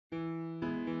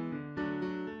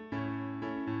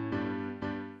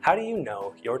How do you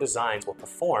know your designs will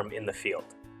perform in the field?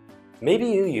 Maybe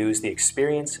you use the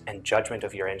experience and judgment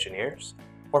of your engineers,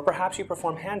 or perhaps you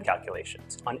perform hand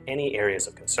calculations on any areas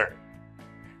of concern.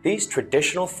 These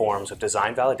traditional forms of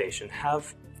design validation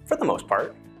have, for the most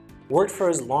part, worked for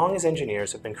as long as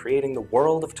engineers have been creating the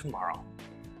world of tomorrow.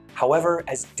 However,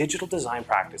 as digital design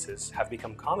practices have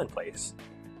become commonplace,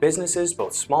 businesses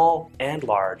both small and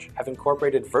large have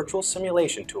incorporated virtual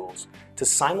simulation tools to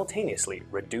simultaneously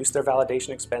reduce their validation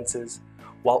expenses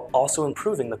while also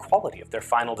improving the quality of their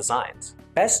final designs.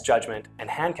 Best judgment and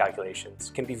hand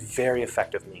calculations can be very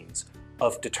effective means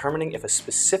of determining if a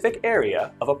specific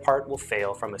area of a part will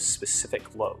fail from a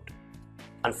specific load.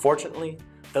 Unfortunately,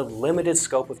 the limited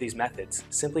scope of these methods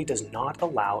simply does not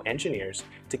allow engineers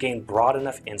to gain broad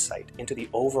enough insight into the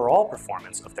overall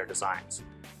performance of their designs,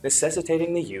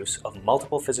 necessitating the use of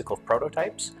multiple physical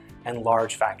prototypes and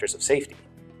large factors of safety.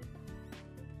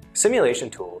 Simulation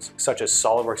tools, such as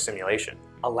SOLIDWORKS Simulation,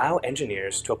 allow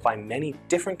engineers to apply many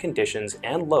different conditions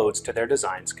and loads to their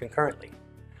designs concurrently,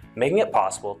 making it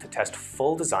possible to test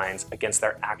full designs against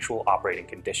their actual operating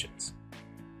conditions.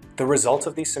 The results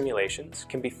of these simulations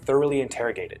can be thoroughly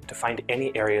interrogated to find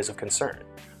any areas of concern,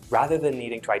 rather than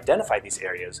needing to identify these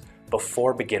areas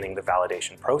before beginning the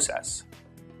validation process.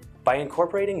 By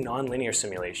incorporating nonlinear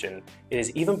simulation, it is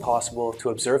even possible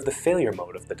to observe the failure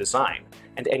mode of the design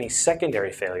and any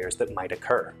secondary failures that might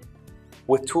occur.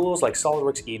 With tools like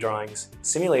SOLIDWORKS eDrawings,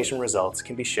 simulation results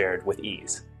can be shared with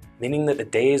ease, meaning that the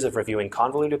days of reviewing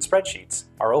convoluted spreadsheets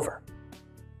are over.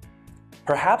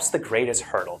 Perhaps the greatest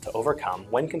hurdle to overcome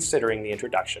when considering the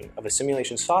introduction of a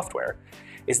simulation software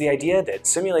is the idea that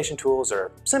simulation tools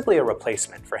are simply a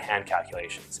replacement for hand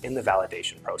calculations in the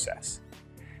validation process.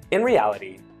 In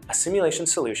reality, a simulation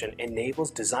solution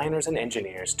enables designers and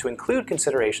engineers to include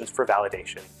considerations for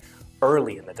validation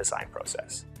early in the design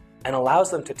process and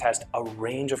allows them to test a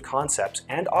range of concepts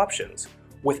and options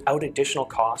without additional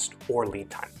cost or lead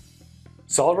time.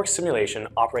 SOLIDWORKS Simulation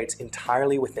operates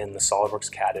entirely within the SOLIDWORKS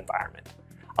CAD environment,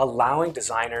 allowing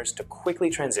designers to quickly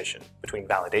transition between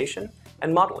validation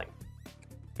and modeling.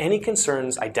 Any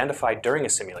concerns identified during a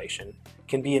simulation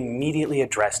can be immediately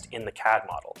addressed in the CAD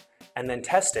model and then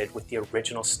tested with the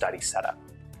original study setup.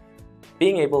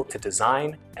 Being able to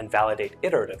design and validate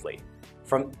iteratively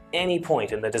from any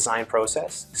point in the design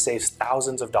process saves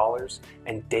thousands of dollars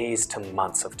and days to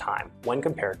months of time when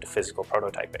compared to physical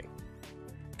prototyping.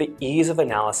 The ease of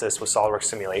analysis with SOLIDWORKS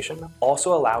Simulation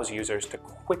also allows users to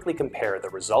quickly compare the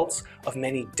results of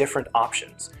many different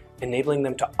options, enabling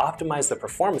them to optimize the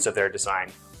performance of their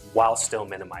design while still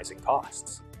minimizing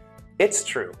costs. It's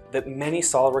true that many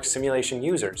SOLIDWORKS Simulation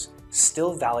users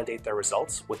still validate their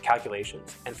results with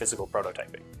calculations and physical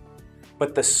prototyping.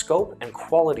 But the scope and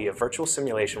quality of virtual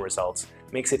simulation results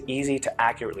makes it easy to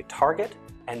accurately target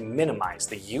and minimize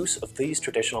the use of these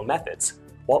traditional methods,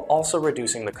 while also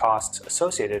reducing the costs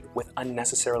associated with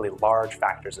unnecessarily large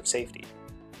factors of safety.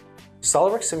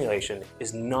 SOLIDWORKS Simulation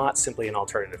is not simply an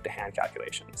alternative to hand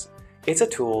calculations. It's a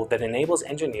tool that enables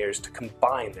engineers to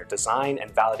combine their design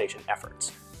and validation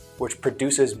efforts, which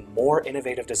produces more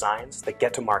innovative designs that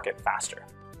get to market faster.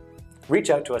 Reach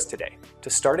out to us today to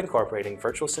start incorporating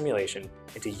virtual simulation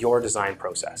into your design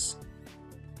process.